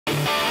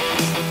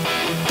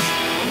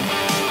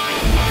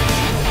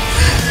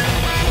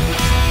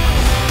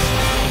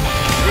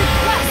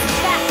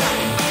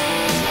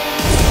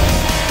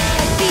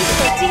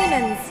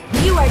demons!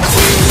 You are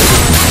doomed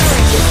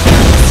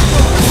to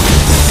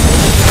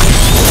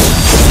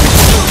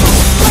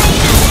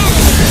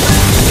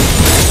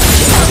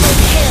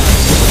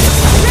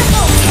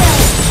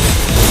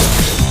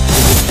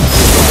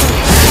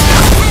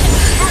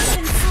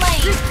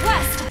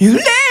揺れ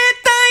た予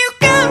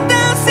感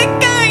だ世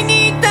界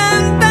にだ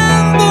ん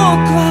だん僕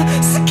は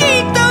好き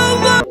と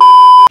思う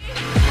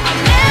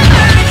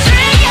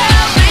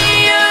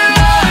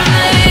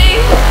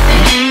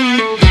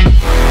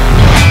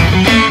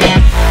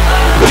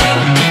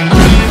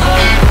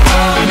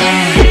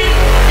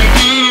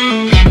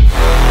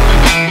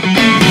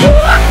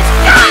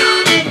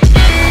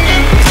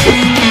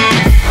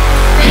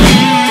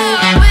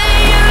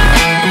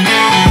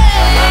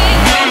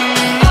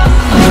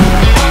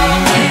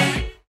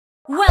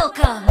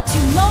Welcome to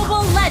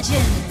Mobile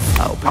Legends!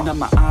 I open up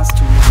my eyes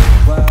to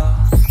the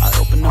world. I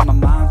open up my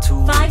mind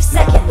to 5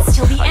 seconds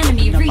till the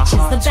enemy reaches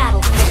the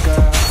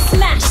battlefield.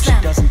 Smash them!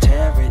 She doesn't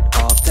tear it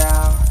all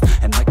down.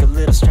 And like a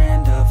little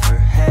strand of her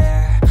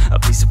hair, a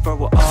piece of her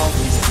will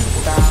always be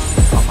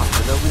found on my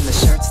pillow in the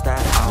shirts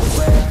that I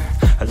wear.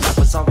 Her laugh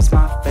was always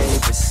my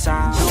favorite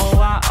sound. No,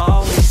 I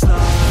always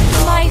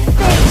loved My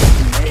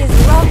faith is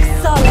rock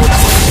solid.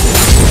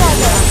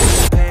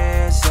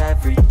 Pairs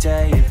every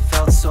day, it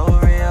felt so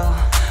real.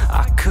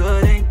 I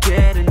couldn't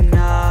get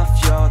enough.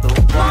 You're the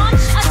one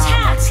Launch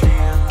time I'd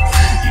steal.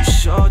 You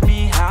showed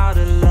me how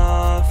to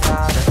love,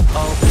 how to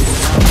open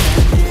up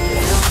and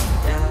deal.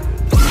 Yeah.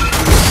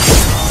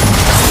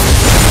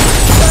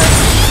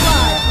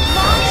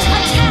 Launch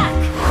attack!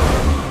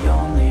 The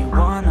only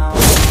one I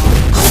want.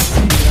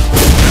 The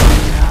only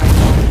one I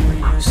know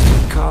you used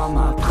to call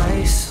my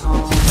place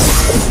home.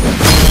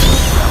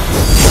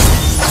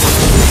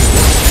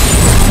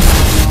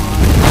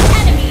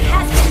 Enemy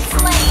has been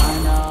slain.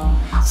 I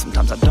know.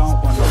 Sometimes I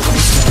don't want to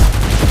waste it.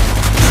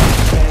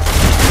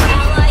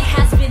 Ally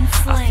has been I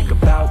slain. think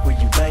about where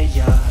you lay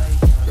up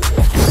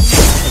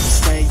and you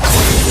stay.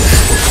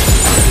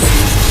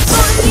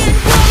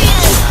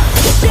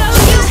 Show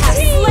you have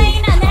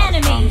slain an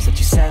enemy. Promise that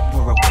you said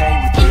were okay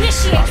with me.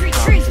 Initiate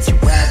retreat. That you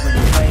had when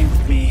you play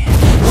with me. My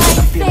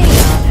I'm feeling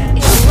down and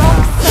faith is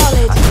rock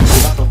solid. I think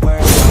about the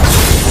words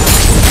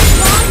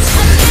Launch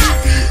attack!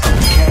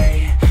 okay,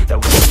 that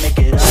we can make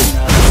it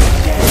another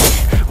day.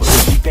 Well,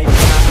 baby, baby,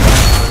 I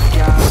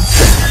forgot.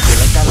 I feel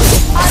like I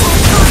lost I will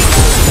find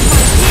you,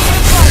 my dear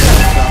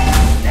brother.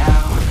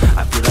 now.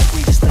 I feel like we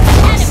just let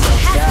Enemy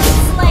ourselves has down.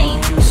 been slain.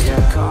 You used to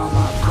call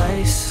my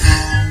place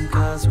home,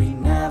 'cause we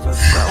never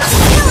felt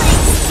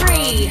Killing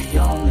spree. the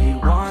only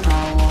one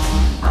I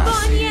want. That's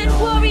Bonnie the and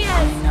only warriors,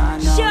 thing I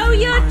know. show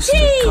your You used to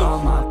teeth. call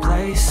my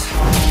place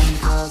home,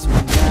 'cause we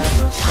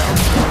never felt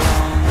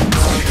alone.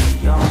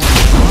 The only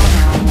one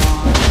I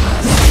want.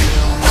 That's the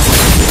only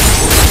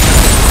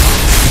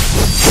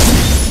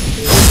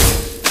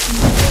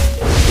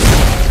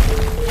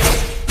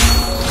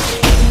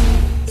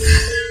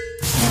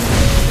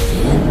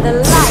The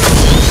light.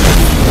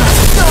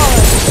 Sword.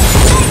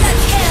 Mega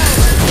kill.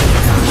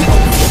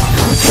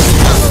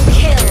 Double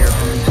kill.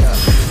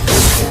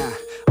 down,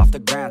 off the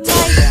ground, My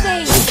take it down.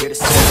 faith Get a is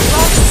step,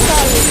 rock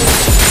solid.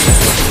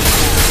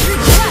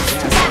 Request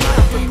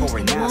backup.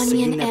 pouring out, so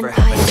you Onion never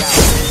Empire have a doubt.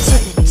 to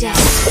the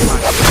death.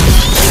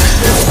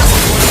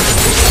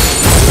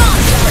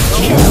 Monster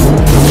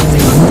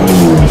kill.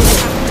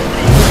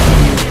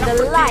 The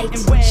light.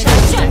 Shut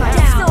down. I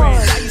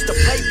used to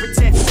play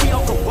pretend, we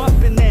all grow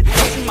up and then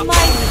My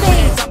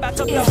faith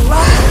is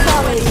rock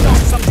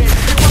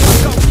solid.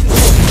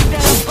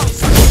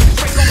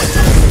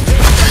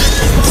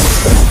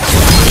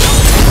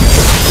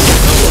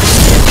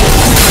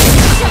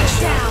 Shut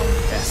down.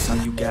 That's all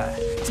you got,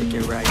 take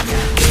it right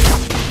now.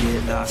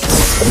 Get lost.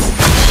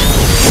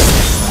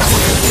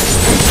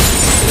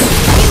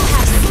 You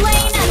have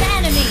slain an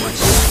enemy.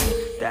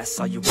 That's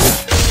all you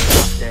got.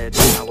 Dead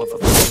now of a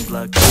fucking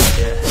blood clot,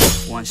 yeah.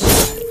 One shot.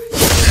 Enemy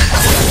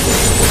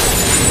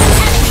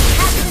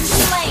has been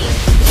slain.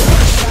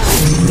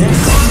 An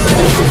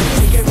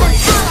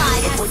ally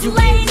has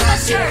slain the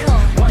turtle.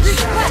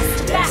 Request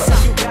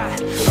backup. You got,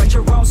 write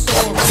your own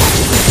story.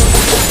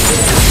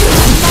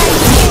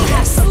 You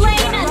have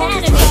slain an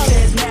enemy.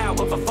 Dead now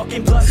of a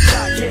fucking blood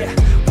clot, yeah.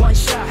 One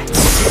shot.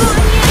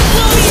 Bonnie and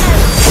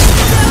warriors,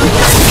 show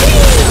your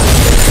teeth.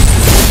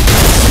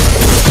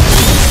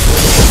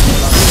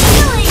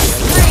 Killing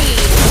spree.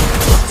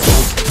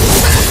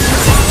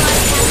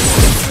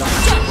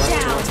 Shut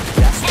down.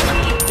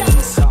 Enemy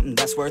double. Something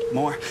that's worth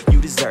more, you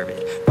deserve it.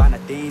 Find a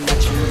thing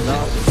that you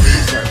love, you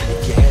deserve it.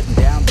 If you're heading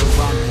down the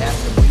wrong path,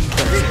 then we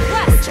burn it.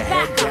 Put your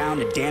head down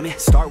and damn it,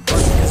 start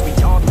working, 'cause we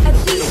all need A a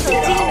beast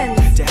little of bit of hope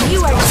demons. to help You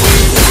us are go.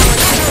 doomed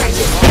to perish.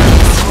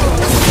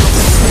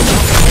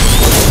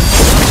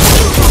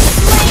 You have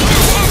slain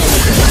an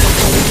enemy.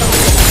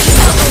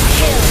 Double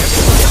kill.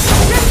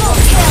 Triple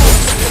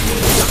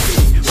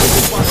kill.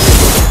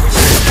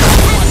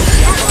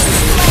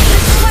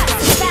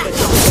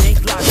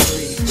 Think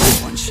lottery,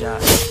 one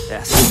shot,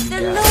 that's all you The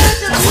got.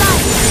 Lord of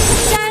Light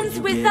stands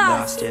You with get us.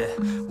 lost, yeah.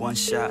 One One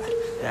shot,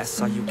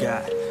 that's all you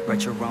got.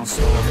 Write your own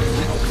story,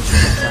 don't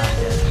control the plot,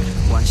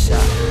 yeah. One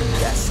shot,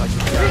 that's all you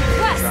got.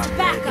 Request Drop dead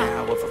backup.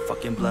 now with a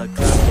fucking blood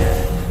clot,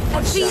 yeah.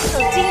 One Abyssal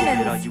shot, give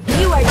it all demons, you got.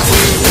 you are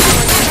doomed.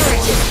 Our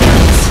turret is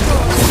being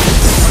destroyed.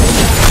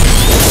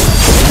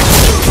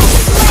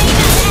 Slain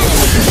an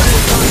enemy.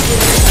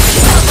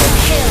 Double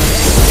kill.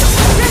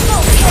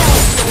 Triple kill.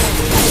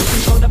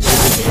 Control the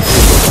plot, yeah.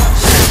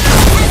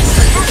 Enemy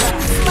has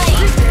been slain.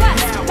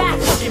 Request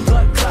backup. Fucking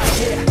blood clot,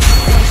 yeah.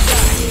 One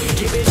shot,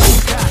 give it all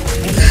you got.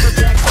 And never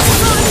back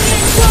down.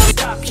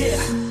 Stop,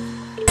 yeah.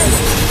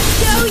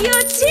 Show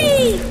your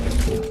teeth.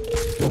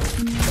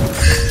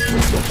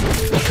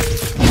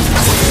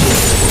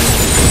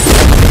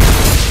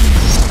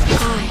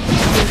 I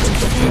will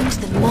defend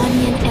the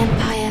Monian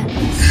Empire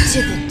to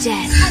the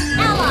death. An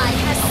ally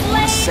has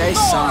slain Say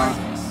more.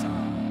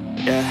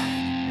 something, yeah.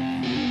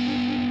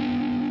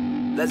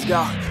 Let's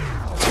go.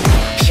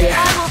 Yeah,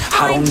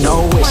 I don't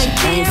know where she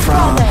came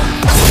from,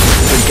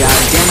 but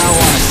goddamn, I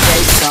wanna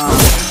say some.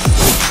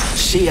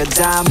 She a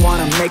dime,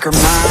 wanna make her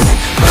mine.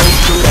 Heard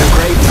through the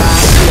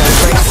grapevine, she a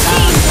great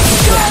time.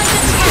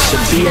 Yeah, it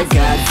should be a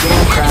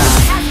goddamn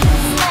crime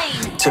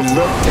to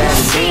look that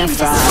damn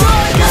fine.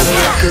 Gotta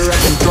lock her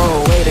up and throw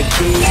away the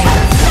key,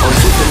 or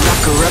you can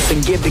lock her up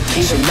and give the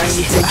key. And then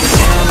you take it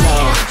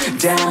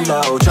down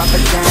low, drop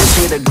it down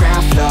to the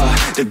ground floor,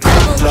 the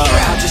ground floor.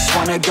 I just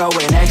wanna go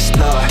and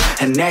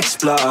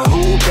explore,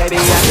 ooh baby,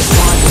 I just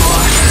want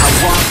more, I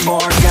want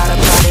more. Got a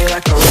body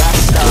like a rock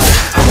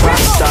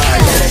star,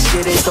 yeah, that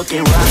shit is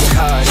looking rock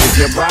hard,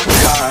 yeah, rock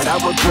hard. I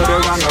would put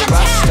her on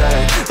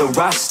the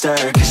roster,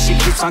 cause she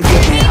keeps on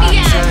getting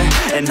hotter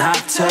and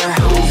hotter.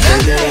 Ooh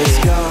baby, let's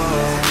go.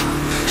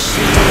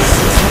 She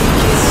doesn't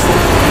take it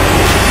slow,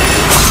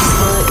 she's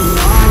putting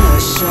on a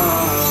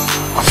show,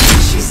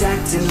 she's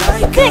acting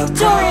like Victory! a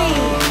pro.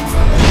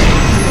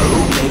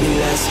 Ooh baby,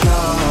 let's go.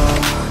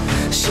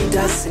 She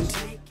doesn't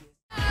take it.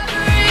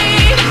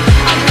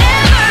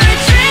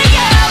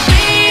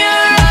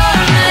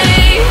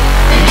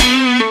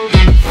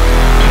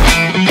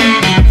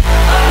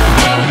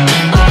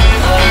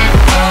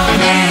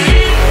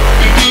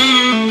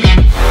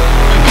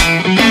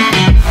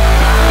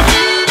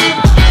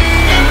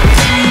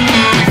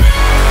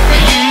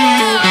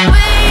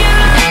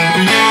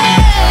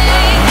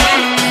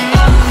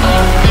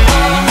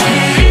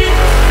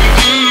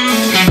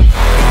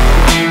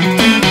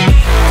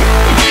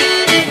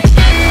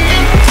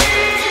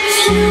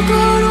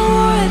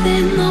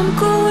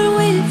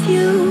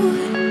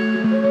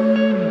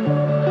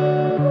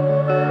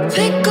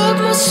 Pick up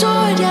my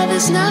sword, yeah,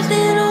 there's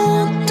nothing I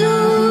won't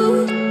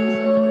do.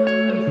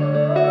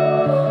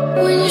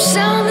 When you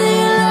sound the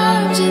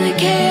alarms and the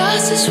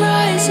chaos is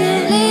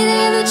rising,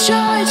 leading the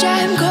charge,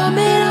 I'm going.